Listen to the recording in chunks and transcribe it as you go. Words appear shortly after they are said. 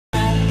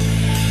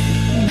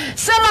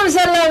ሰላም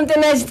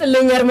ጤና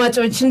ይስጥልኝ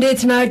አድማጮች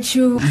እንዴት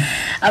ናችሁ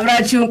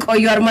አብራችሁን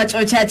ቆዩ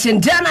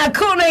አድማጮቻችን ዳና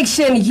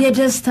ኮኔክሽን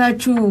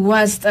የደስታችሁ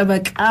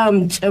ዋስጠበቃም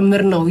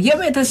ጭምር ነው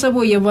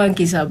የቤተሰቡ የባንክ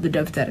ሂሳብ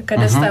ደብተር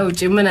ከደስታ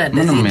ውጪ ምን አለ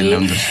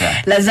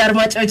ለዛ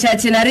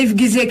አድማጮቻችን አሪፍ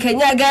ጊዜ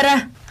ከኛ ጋራ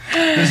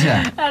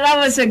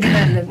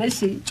አላመሰግናለን እሺ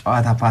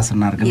ጨዋታ ፓስ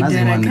እናርግና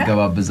ዘማን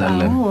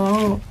እንገባብዛለን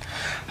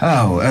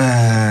አው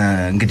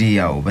እንግዲህ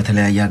ያው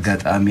በተለያየ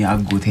አጋጣሚ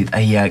አጎቴ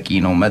ጠያቂ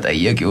ነው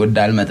መጠየቅ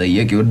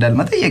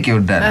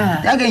ይወዳል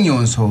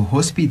ያገኘውን ሰው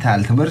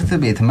ሆስፒታል ትምህርት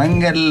ቤት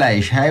መንገድ ላይ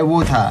ሻይ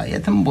ቦታ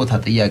የትም ቦታ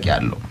ጠያቂ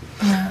አለው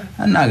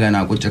እና ገና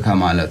ቁጭ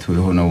ከማለቱ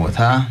የሆነ ቦታ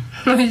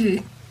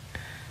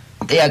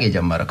ጥያቄ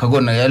ጀመረ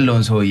ከጎን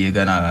ያለውን ሰውዬ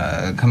ገና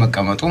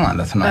ከመቀመጡ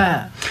ማለት ነው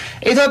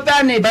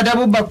ኢትዮጵያን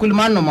በደቡብ በኩል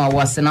ማን ነው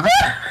ማዋስና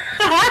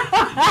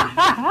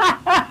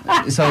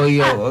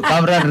ሰውዬው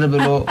ቀብረር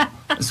ብሎ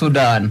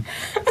ሱዳን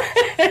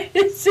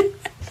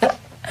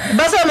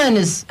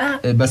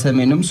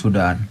በሰሜንም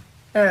ሱዳን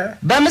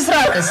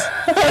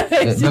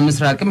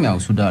በምስራቅም ያው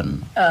ሱዳን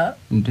ነው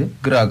እንዴ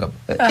ግራጋብ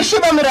እሺ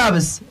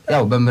በምዕራብስ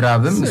ያው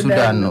በምዕራብም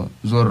ሱዳን ነው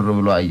ዞር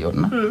ብሎ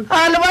አየውና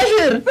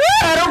አልባሽር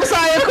አሩቅሳ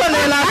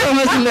የኮሌላ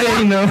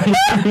ተመስለኝ ነው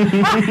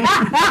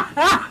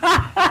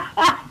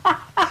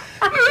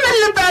ምን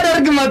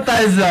ልታደርግ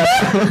መጣዛ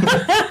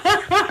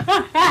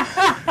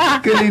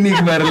ክሊኒክ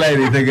በር ላይ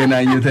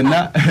የተገናኙትና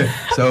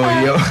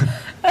ሰውየው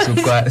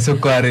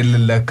ስኳር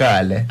ልለካ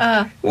አለ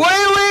ወይ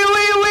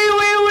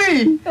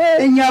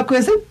እኛ እኮ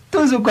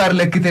ስኳር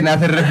ለክተና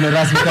ተረፍነ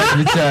ራስ ምታት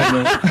ብቻ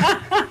ነው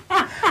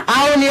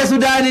አሁን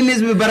የሱዳንን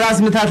ህዝብ በራስ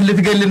ምታት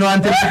ልትገል ነው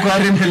አንተ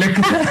ስኳርን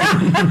ተለክተ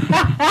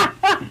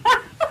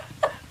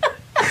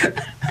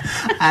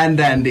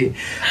አንዳንዴ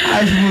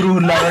አሽሙሩ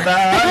ሁላ በጣም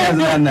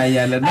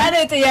ያዝናናኛልና አለ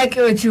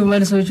ጥያቄዎቹ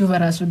መልሶቹ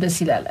በራሱ ደስ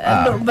ይላል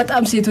እንደው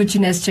በጣም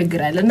ሴቶችን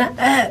ያስቸግራልና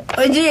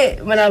እንጂ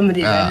ምናምን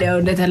ይላል ያው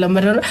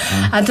እንደተለመደው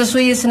አንተ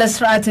ሶዬ ስነ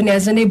ስርዓትን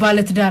ያዘኔ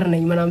ባለትዳር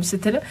ነኝ ምናምን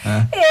ስትል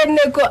እኔ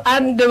እኮ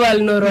አንድ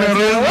ባል ኖሮ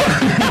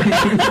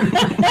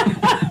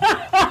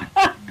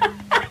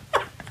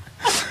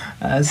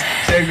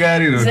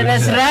አስቸጋሪ ነው ስነ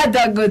ስርዓት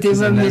አጎቴ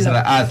በሚል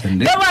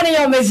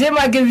ለማንኛውም ዜማ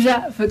ግብዣ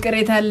ፍቅር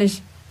የታለሽ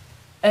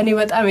እኔ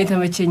በጣም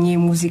የተመቸኝ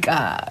ሙዚቃ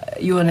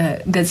የሆነ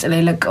ገጽ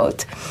ላይ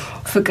ለቀውት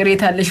ፍቅር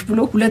የታለሽ ብሎ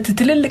ሁለት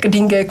ትልልቅ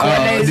ድንጋይ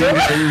ቆላ ይዞ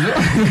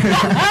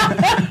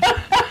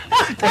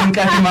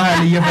ጠንቃት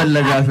መሃል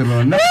እየፈለጋት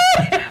ነውና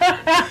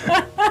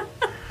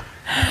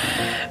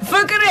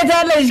ፍቅር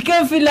የታለሽ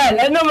ከፍላል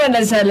ነው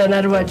መነሳለን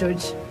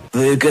አድማጮች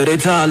ፍቅር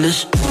የታለሽ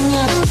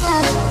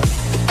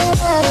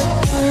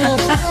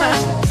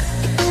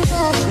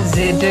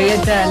ዜዶ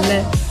የታለ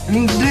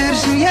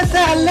ድርሹ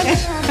የታለ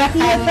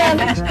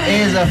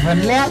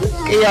ዘፈንያ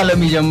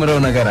ቀያለም ይጀምረው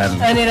ነገር አለ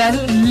እኔ ራሱ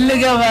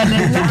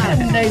ልገባለና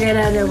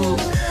እንደገና ደግሞ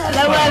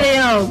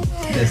ለማንኛውም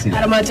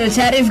አድማጮች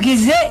አሪፍ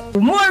ጊዜ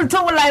ሞልቶ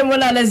ላይ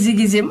ሞላ ለዚህ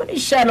ጊዜ ምን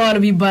ይሻለዋል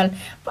ቢባል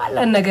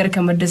ባለን ነገር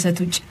ከመደሰት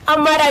ውጭ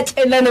አማራጭ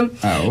የለንም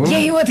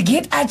የህይወት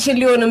ጌጣችን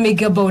ሊሆን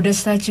የሚገባው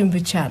ደስታችን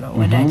ብቻ ነው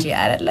ወዳጄ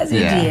አይደል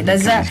ለዚህ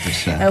ለዛ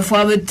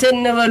ፏብትን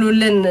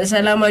በሉልን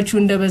ሰላማችሁ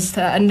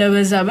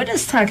እንደበዛ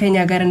በደስታ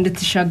ከኛ ጋር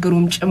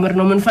እንድትሻገሩም ጭምር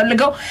ነው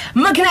ምንፈልገው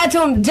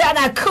ምክንያቱም ዳና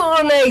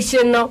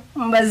ኮኔክሽን ነው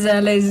በዛ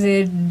ላይ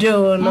ዜዶ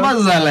ነው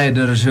በዛ ላይ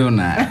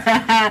ደርሽውና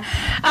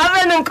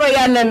አብረን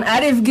ቆያለን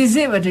አሪፍ ጊዜ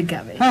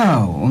በድጋሚ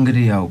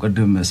እንግዲህ ያው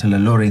ቀደም ስለ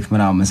ሎሬት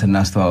ምናምን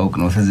ስናስተዋውቅ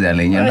ነው ተዝ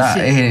ያለኝና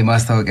ይሄ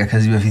ማስተዋወቂያ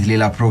ከዚህ በፊት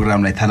ሌላ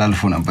ፕሮግራም ላይ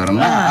ተላልፎ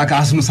ነበርና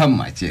አካስኑ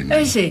ሰማችኝ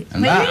እሺ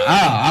እና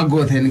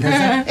አጎቴን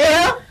ከዛ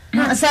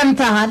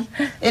ሰምተሃል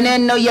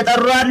እኔን ነው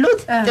እየጠሩ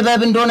ያሉት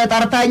ጥበብ እንደሆነ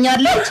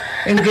ጠርታኛለች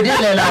እንግዲህ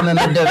ሌላ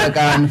መመደበቃ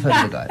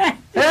እንፈልጋለን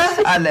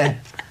አለ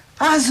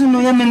አዝኑ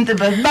የምን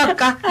ጥበብ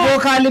በቃ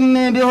ቮካልም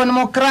ቢሆን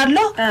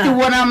ሞክራለሁ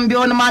ትወናም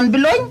ቢሆን ማን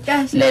ብሎኝ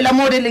ሌላ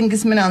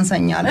ሞዴሊንግስ ምን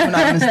አንሰኛል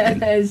ምናምን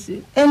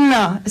እና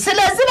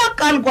ስለዚህ በቃ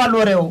አልቋል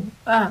ወሬው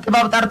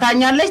ጥበብ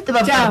ጠርታኛለች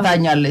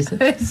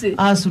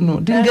አዝኑ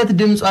ድንገት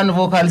ድምጿን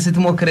ቮካል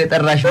ስትሞክር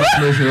የጠራሽ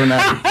መስሎሽ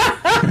ይሆናል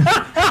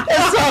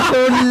እሷ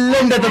ሁሉ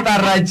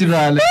እንደተጣራች ነው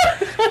አለ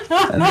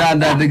እና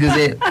አንዳንድ ጊዜ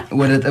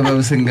ወደ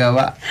ጥበብ ስንገባ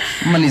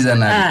ምን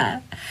ይዘናል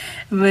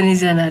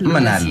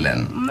ምን አለን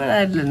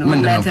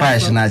ምንድነው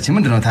ፓሽናችን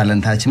ምንድነው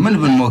ታለንታችን ምን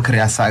ብንሞክር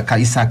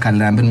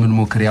ይሳካልና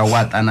ብንሞክር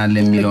ያዋጣናል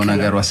የሚለው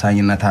ነገር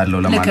ወሳኝነት አለው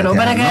ለማለት ነው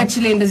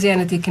በነገራችን ላይ እንደዚህ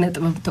አይነት የኪነ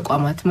ጥበብ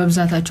ተቋማት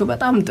መብዛታቸው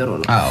በጣም ጥሩ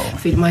ነው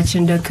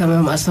ፊልማችን ደከመ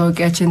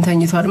ማስታወቂያችን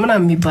ተኝቷል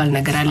ምናምን የሚባል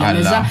ነገር አለ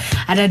ለዛ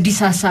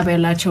አዳዲስ ሐሳብ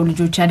ያላቸው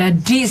ልጆች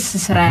አዳዲስ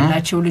ስራ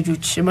ያላቸው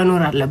ልጆች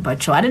መኖር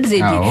አለባቸው አይደል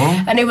ዜዲ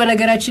እኔ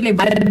በነገራችን ላይ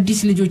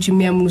አዳዲስ ልጆች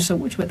የሚያምኑ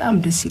ሰዎች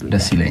በጣም ደስ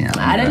ይለኛል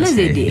አይደል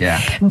ዜዲ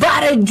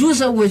ባረጁ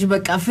ሰዎች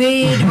በቃ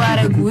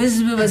ባረጉ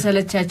ህዝብ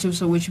በሰለቻቸው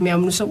ሰዎች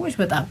የሚያምኑ ሰዎች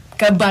በጣም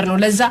ከባድ ነው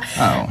ለዛ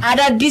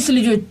አዳዲስ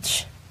ልጆች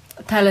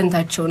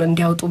ታለንታቸውን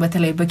እንዲያውጡ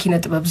በተለይ በኪነ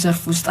ጥበብ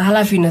ዘርፍ ውስጥ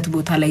ኃላፊነት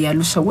ቦታ ላይ ያሉ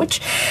ሰዎች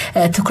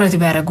ትኩረት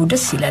ቢያደርጉ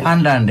ደስ ይላል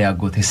አንዳንዴ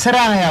አጎቴ ስራ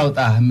ያውጣ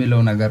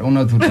የሚለው ነገር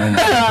እውነቱ ነው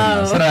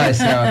ስራ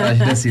ያውጣሽ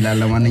ደስ ይላል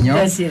ለማንኛውም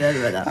ደስ ይላል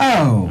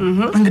በጣም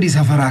እንግዲህ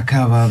ሰፈር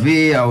አካባቢ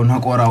ያው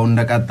ነቆራው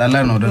እንደቀጠለ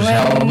ነው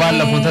ደርሻው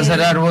ባለፈው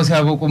ተሰዳድቦ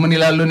ሲያበቁ ምን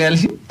ይላሉ ነው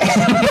ያልሽ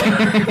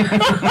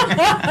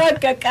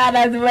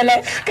ከቃላት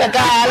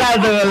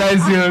በላይ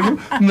ሲሆኑ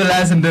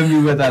ምላስ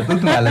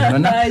እንደሚወጣጡት ማለት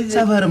ነውና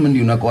ሰፈርም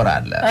እንዲሁ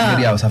ነቆራለ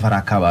እንግዲህ ያው ሰፈር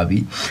አካባቢ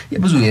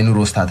የብዙ የኑሮ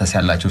ስታተስ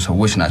ያላቸው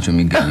ሰዎች ናቸው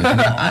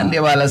የሚገኙት አንድ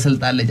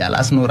የባለስልጣን ልጅ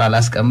አላስኖር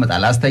አላስቀምጥ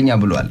አላስተኛ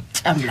ብሏል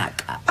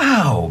ጨምላቃ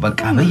አው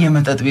በቃ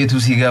በየመጠጥ ቤቱ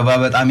ሲገባ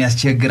በጣም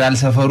ያስቸግራል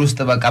ሰፈር ውስጥ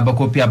በቃ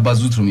በኮፒ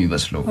አባዙት ነው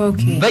የሚበስለው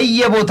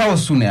በየቦታው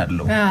እሱ ነው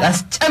ያለው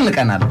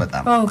ያስጨንቀናል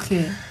በጣም ኦኬ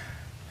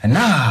እና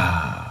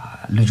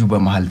ልጁ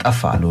በመሃል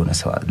ጠፋ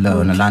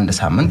ለአንድ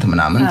ሳምንት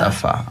ምናምን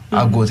ጠፋ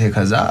አጎቴ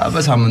ከዛ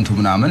በሳምንቱ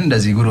ምናምን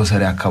እንደዚህ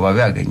ግሮሰሪ አካባቢ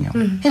አገኘው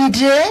እንዴ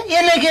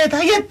የነገታ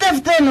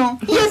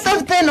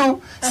የጠፍተ ነው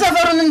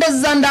ሰፈሩን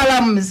እንደዛ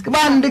እንዳላምስክ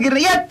በአንድ ግር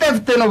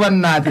የጠፍተ ነው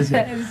በእናትህ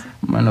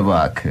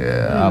መንባክ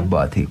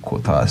አባቴ እኮ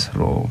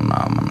ታስሮ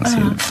ምናምን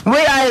ሲል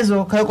ወይ አይዞ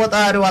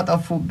ከቆጣሪው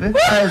አጠፉብህ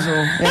አይዞ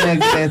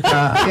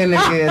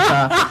የነገታ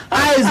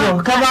አይዞ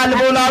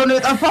ከባልቦላው ነው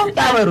የጠፋው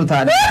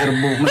ያበሩታል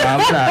ቅርቡ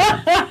ምናምን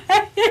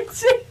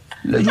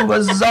ልጁ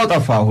በዛው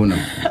ጠፋ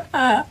አሁንም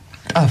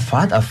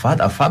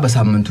ጠፋ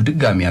በሳምንቱ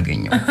ድጋሚ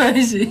ያገኘው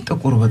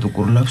ጥቁር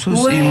በጥቁር ለብሶ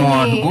ሲሞ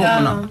አድጎ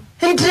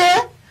እንዴ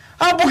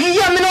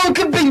አቡኪያ ምን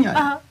ሆንክብኛል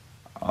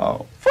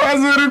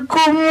ፋዘር እኮ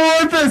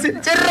ሞተ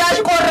ጭራሽ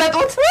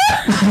ቆረጡት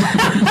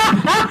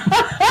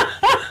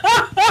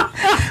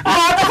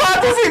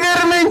ማጥፋቱ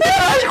ሲገርመኝ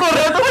ጭራሽ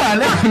ቆረጡት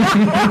አለ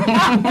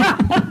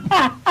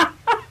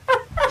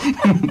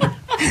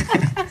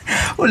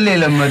ሁሌ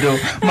ለመደው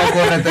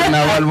መቆረጥና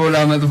ባልቦላ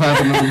መጥፋት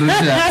ነው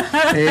ዱሻ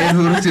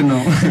ቱርች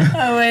ነው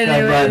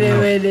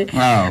ወይኔ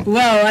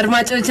ዋው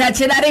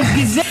አድማጮቻችን አሪፍ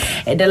ጊዜ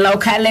እደላው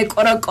ካለ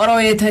ቆረቆሮ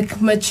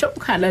የተከመቸው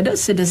ካለ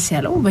ደስ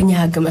ያለው በእኛ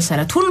ህግ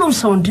መሰረት ሁሉም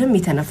ሰው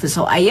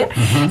እንደሚተነፍሰው አየር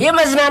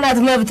የመዝናናት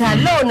መብት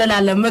አለው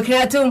እንላለን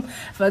ምክንያቱም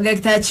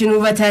ፈገግታችን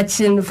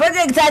ውበታችን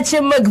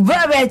ፈገግታችን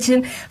መግባቢያችን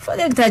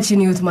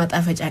ፈገግታችን ህይወት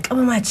ማጣፈጫ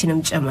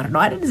ቅመማችንም ጨምር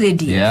ነው አይደል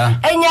ዜዲ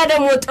እኛ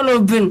ደግሞ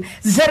ጥሎብን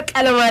ዘር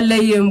ቀለም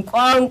አለየም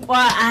ቋንቋ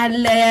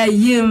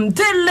አለያይም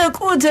ትልቁ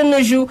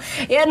ትንሹ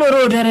የኑሮ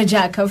ደረጃ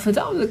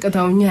ከፍታው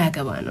ዝቅታውኛ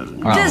ያገባንም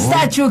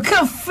ደስታችሁ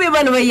ከፍ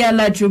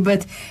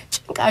ይበልበያላችሁበት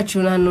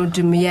ጭንቃችሁን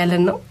አንወድም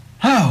ይያለን ነው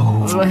አው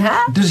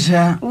ድርሻ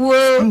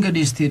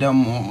እንግዲህ እስቲ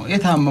ደግሞ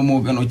የታመሙ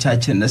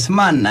ወገኖቻችንስ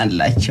ማን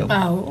አላቸው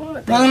አው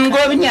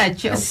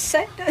እንጎብኛቸው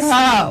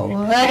አው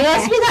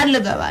ሆስፒታል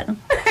ልገባ ነው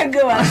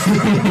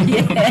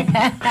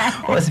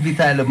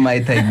ሆስፒታል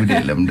ማይታይ ጉድ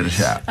የለም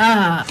ድርሻ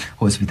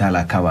ሆስፒታል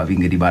አካባቢ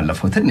እንግዲህ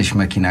ባለፈው ትንሽ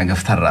መኪና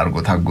ገፍተር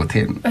አርጎ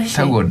ታጎቴ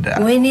ተጎዳ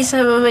ወይኔ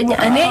ሰበበኛ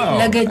እኔ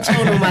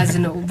ለገጨው ነው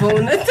ማዝነው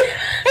በእውነት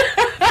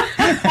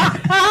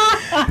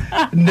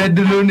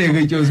እንደድሎን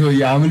የገጨው ሰው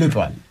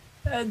ያምልጧል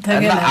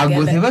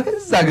አጎቴ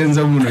በከዛ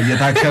ገንዘቡ ነው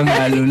እየታከመ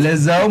ያለው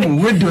ለዛውም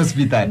ውድ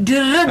ሆስፒታል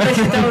ድርብ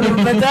በሽታው ነው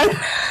በጣም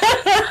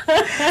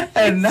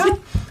እና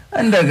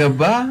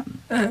እንደገባ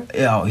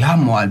ያው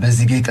ያሟል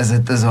በዚህ ጋር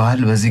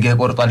ተዘጥዘዋል በዚህ ጋር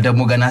ቆርጧል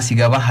ደግሞ ገና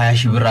ሲገባ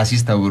 20,000 ብር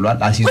አሲስ ተብሏል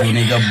አሲዞ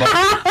ነው የገባ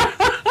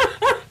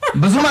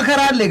ብዙ መከራ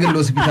አለ የግል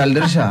ሆስፒታል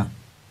ድርሻ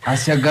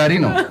አስቸጋሪ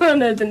ነው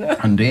እውነት ነው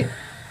እንዴ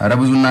አረ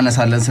ብዙ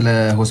እናነሳለን ስለ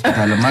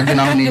ሆስፒታል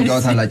ማግናውን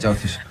ይጫወት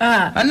አላጫውትሽ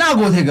እና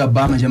አጎቴ ገባ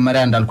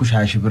መጀመሪያ እንዳልኩሽ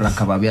 20,000 ብር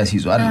አካባቢ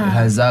አሲዟል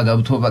ከዛ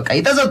ገብቶ በቃ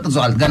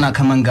ይተዘጥዟል ገና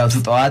ከመንጋቱ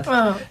ጠዋት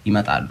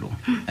ይመጣሉ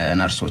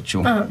ነርሶቹ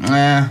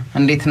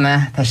እንዴት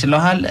ነህ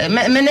ተሽሎሃል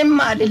ምንም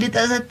አለ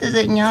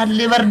ሊተዘጥዘኛል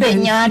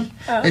ሊበርደኛል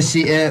እሺ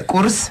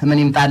ቁርስ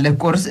ምን ይምጣልህ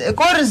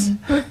ቁርስ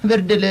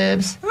ብርድ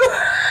ልብስ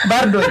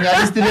ባርዶኛል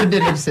እስቲ ብርድ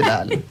ልብስ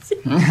ላል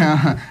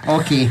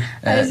ኦኬ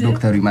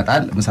ዶክተሩ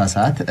ይመጣል ምሳ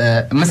ሰዓት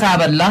ምሳ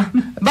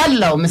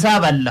በላው ምሳ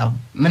በላው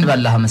ምን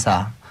በላህ ምሳ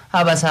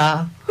አበሳ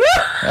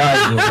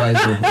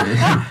አይዞ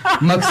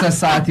መክሰስ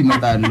ሰዓት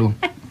ይመጣሉ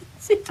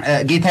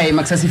ጌታዬ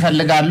መክሰስ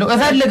ይፈልጋሉ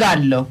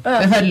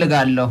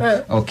እፈልጋለሁ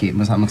ኦኬ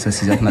ምሳ መክሰስ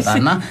ይዘት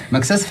መጣና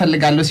መክሰስ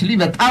ፈልጋለሁ ሲሉ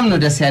በጣም ነው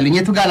ደስ ያለኝ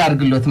የቱ ጋር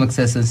አርግሎት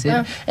መክሰስን ሲል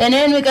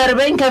እኔን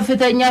የሚቀርበኝ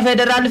ከፍተኛ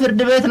ፌደራል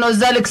ፍርድ ቤት ነው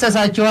እዛ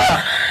ልክሰሳችሁ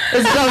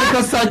እዛው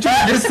ልክሰሳችሁ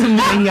ደስ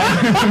ይለኛል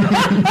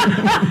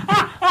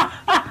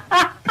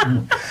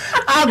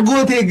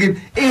አጎቴ ግን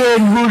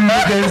ይሄን ሁሉ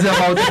ገንዘብ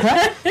አውጥታ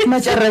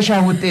መጨረሻ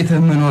ውጤት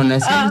ምን ሆነ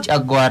ሲል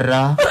ጨጓራ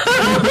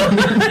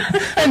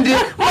እንዴ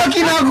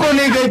መኪና ኮኔ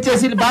ገጨ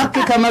ሲል ባክ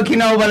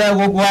ከመኪናው በላይ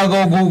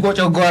ዋጋው ጉቆ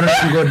ጨጓራ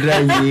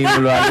ጎዳኝ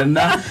ብሏልና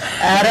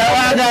አረ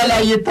ዋጋ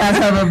ላይ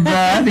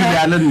ይታሰብበት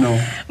ይላልን ነው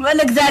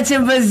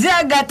መልእክታችን በዚህ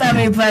አጋጣሚ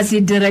ፓስ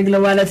ይደረግ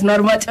ለማለት ነው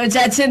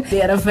አድማጮቻችን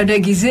የረፈደ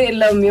ጊዜ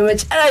የለም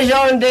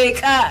የመጨረሻውን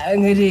ደቂቃ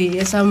እንግዲህ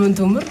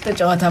የሳምንቱ ምርጥ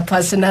ጨዋታ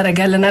ፓስ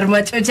እናደርጋለን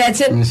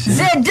አድማጮቻችን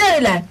ዘዶ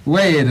ይላል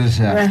ወይ ድርሻ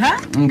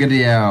እንግዲህ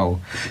ያው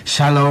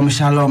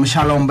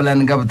ሻሎም ብለን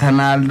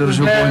ገብተናል ድርሹ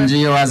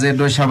ቆንጂው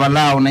ዜዶ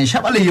ሸበላው ነኝ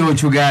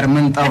ሸበልዮቹ ጋር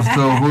ምን ጠፍቶ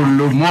ሁሉ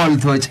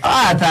ሞልቶ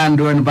ጨዋታ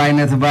እንደሆን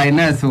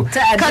ባይነቱ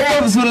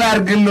ከጥብሱ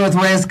ላርግሎት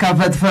ወይስ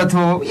ከፈትፈቱ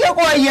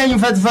የቆየኝ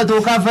ፈትፈቱ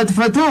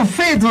ከፈትፈቱ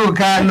ፊቱ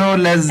ካሎ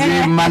ለዚህ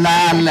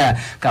መላለ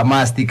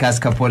ከማስቲካ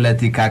እስከ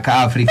ፖለቲካ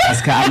ከአፍሪካ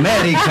እስከ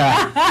አሜሪካ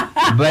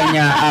በእኛ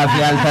አፍ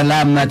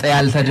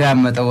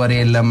ያልተዳመጠ ወሬ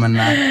የለምና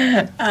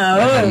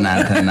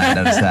እናንተ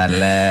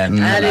እናደርሳለን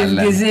አሪፍ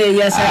ጊዜ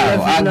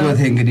ያሳለፈ ነው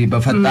አጎቴ እንግዲህ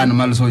በፈጣን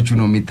መልሶቹ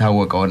ነው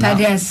የሚታወቀውና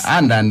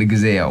አንድ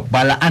ጊዜ ያው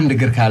ባለ አንድ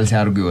ግር ካልሲ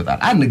አርጉ ይወጣል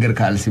አንድ ግር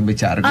ካልሲ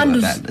ብቻ አርጉ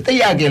ይወጣል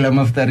ጥያቄ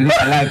ለመፍጠር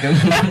ይላልከም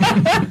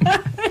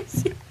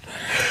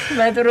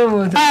በጥሩ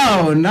ሞት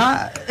አውና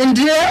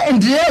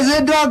እንዴ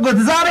ዘዶ አጎት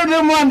ዛሬ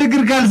ደግሞ አንድ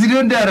ግር ካልሲ ነው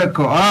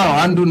እንዳረከው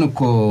አንዱን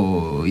እኮ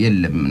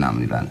የለም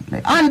ምናምን ይላል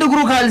አንድ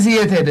ግሩ ካልሲ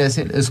የት ሄደ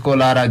ሲል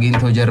ስኮላር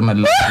አግኝቶ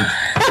ጀርመን ላኩት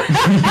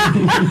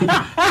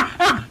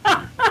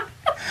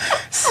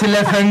ስለ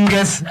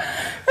ፈንገስ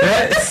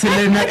ስለ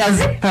ነቀዝ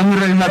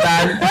ተምሮ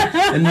ይመጣል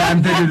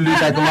እናንተ ሁሉ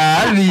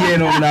ይጠቅማል ብዬ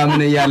ነው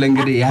ምናምን ያለ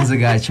እንግዲህ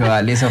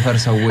ያዘጋቸዋል የሰፈር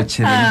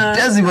ሰዎችን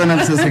እንደዚህ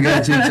በነፍስ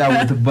ስጋቸው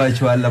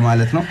ይጫወትባቸዋል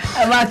ለማለት ነው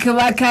እባክህ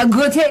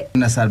አጎቴ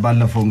ነሳል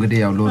ባለፈው እንግዲህ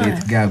ያው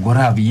ሎሬት ጋር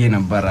ጎራ ብዬ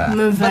ነበር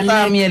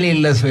በጣም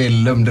የሌለ ሰው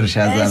የለም ድርሻ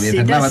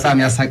ዛቤትና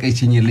በጣም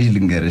ያሳቀችኝ ልጅ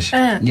ልንገርሽ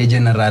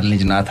የጀነራል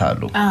ልጅ ናት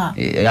አሉ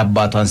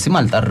ያባቷን ስም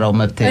አልጠራው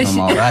መብቴ ነው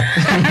ማውራት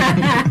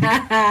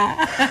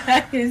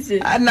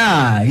እና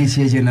ይሄ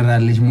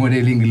የጀነራል ልጅ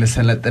ሞዴሊንግ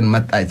ለሰለጠን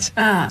መጣች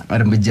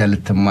እርምጃ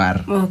ልትማር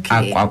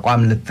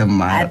አቋቋም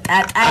ልትማር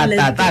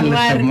አጣጣል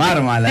ልትማር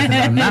ማለት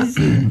ነውና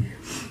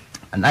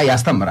እና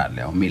ያስተምራል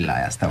ያው ሚላ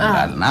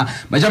ያስተምራልና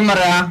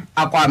መጀመሪያ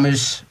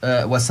አቋምሽ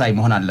ወሳኝ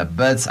መሆን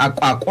አለበት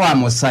አቋቋም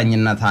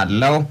ወሳኝነት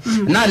አለው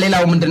እና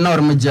ሌላው ምንድነው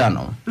እርምጃ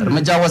ነው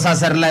እርምጃ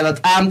ወሳሰር ላይ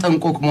በጣም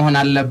ጥንቁቅ መሆን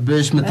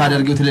አለብሽ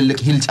ምታደርጊው ትልልቅ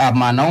ሂል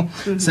ጫማ ነው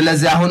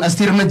ስለዚህ አሁን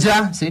እስቲ እርምጃ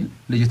ሲል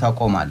ልጅቷ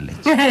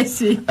ቆማለች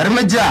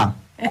እርምጃ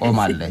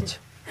ቆማለች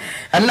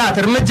እናት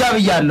እርምጃ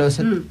ብያለሁ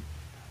ስል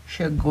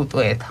ሸጉጦ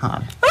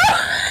የታል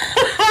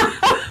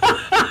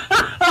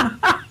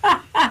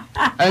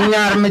እኛ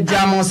እርምጃ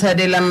መውሰድ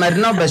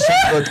የለመድነው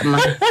በሸጉጥ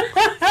ነው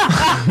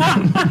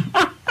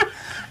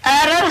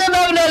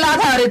አረከው ሌላ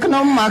ታሪክ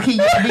ነው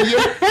ማኪያ ብዬ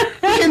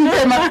እንደ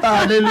መጣ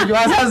ልጅ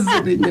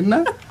አሳዝነኝና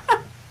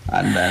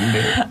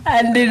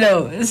አንድ ነው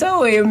ሰው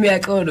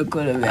የሚያቀው እኮ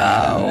ነው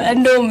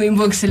እንደውም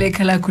ኢንቦክስ ላይ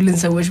ከላኩልን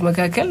ሰዎች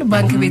መካከል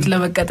ባንክ ቤት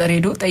ለመቀጠር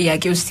ሄዶ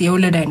ጠያቂ ውስጥ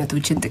የወለድ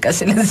አይነቶችን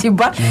ጥቀስልን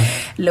ሲባል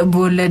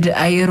ለቦለድ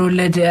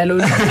አየሮለድ ያለው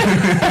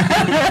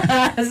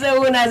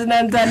ሰውን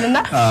አዝናንታልና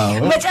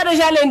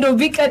መጨረሻ ላይ እንደው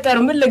ቢቀጠር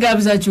ምን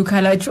ልጋብዛችሁ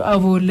ካላችሁ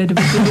አቦለድ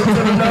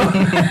ብትቆጥሩ ነው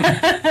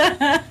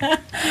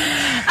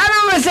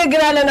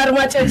አመሰግናለን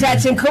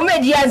አድማጮቻችን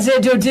ኮሜዲያን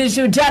ዘዶ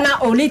ድሹ ጃና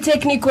ኦሊ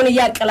ቴክኒኩን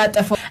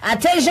ያቀላጠፈው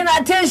attention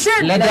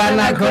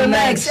ለዳና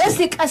ኮኔክስ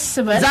እስቲ ቀስ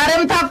በል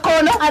ዛሬም ታኮ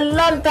ነው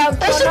አላንታ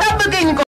እሺ ጠብቀኝ